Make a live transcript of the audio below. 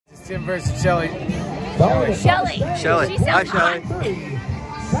Tim versus Shelly. Shelly. Shelly. She sounds Hi, Shelly.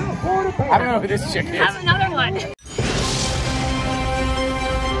 hot. I don't know who this chick is. Have another one.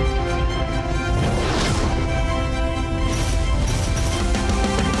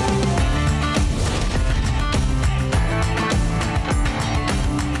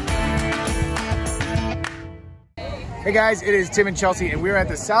 Hey guys, it is Tim and Chelsea, and we're at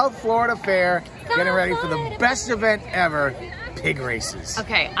the South Florida Fair getting ready for the best event ever, pig races.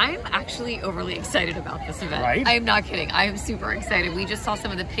 Okay, I'm actually overly excited about this event. Right? I am not kidding. I am super excited. We just saw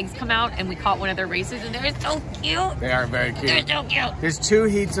some of the pigs come out and we caught one of their races and they're so cute. They are very They're cute. so cute. There's two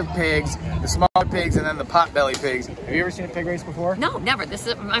heats of pigs, the smaller pigs and then the potbelly pigs. Have you ever seen a pig race before? No, never.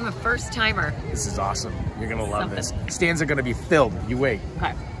 I'm a first timer. This is awesome. You're gonna love Something. this. Stands are gonna be filled. You wait.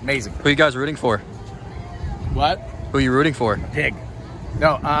 Okay. Amazing. Who are you guys rooting for? What? Who are you rooting for? Pig.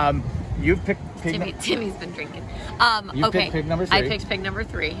 No, you picked pig. Timmy's been drinking. You Okay. picked pig number 3. I picked pig number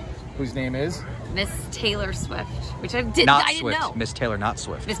 3. Whose name is? Miss Taylor Swift, which I Not didn't Swift. know. Miss Taylor, not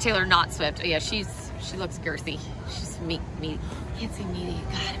Swift. Miss Taylor, not Swift. Oh, yeah, she looks girthy. She's meaty. Can't say meaty.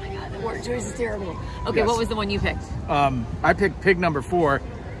 God, oh my God, the word choice is terrible. Okay, Yes. what was the one you picked? I picked pig number 4,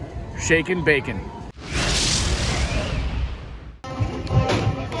 shaken bacon.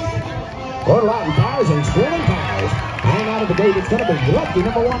 Good Latin cars and squirrely cars. And out of the gate, it's going to be lucky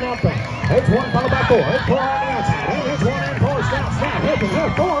number 1 out there. It's 1 followed by 4. It's 4 on the outside. And it's 1 and 4. Stop. Hit the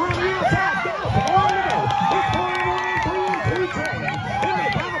 4 on the outside. Go. 4 to go. It's 4 and 1 and 3 and 2 trailing. Then they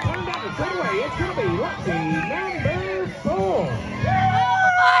final turn down the straightaway. It's going to be lucky number 4.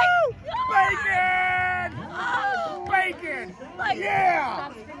 Bacon! Oh, Bacon! my Yeah!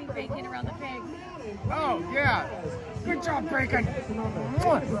 Stop screaming bacon around the pig. Oh, yeah. Good job, bacon.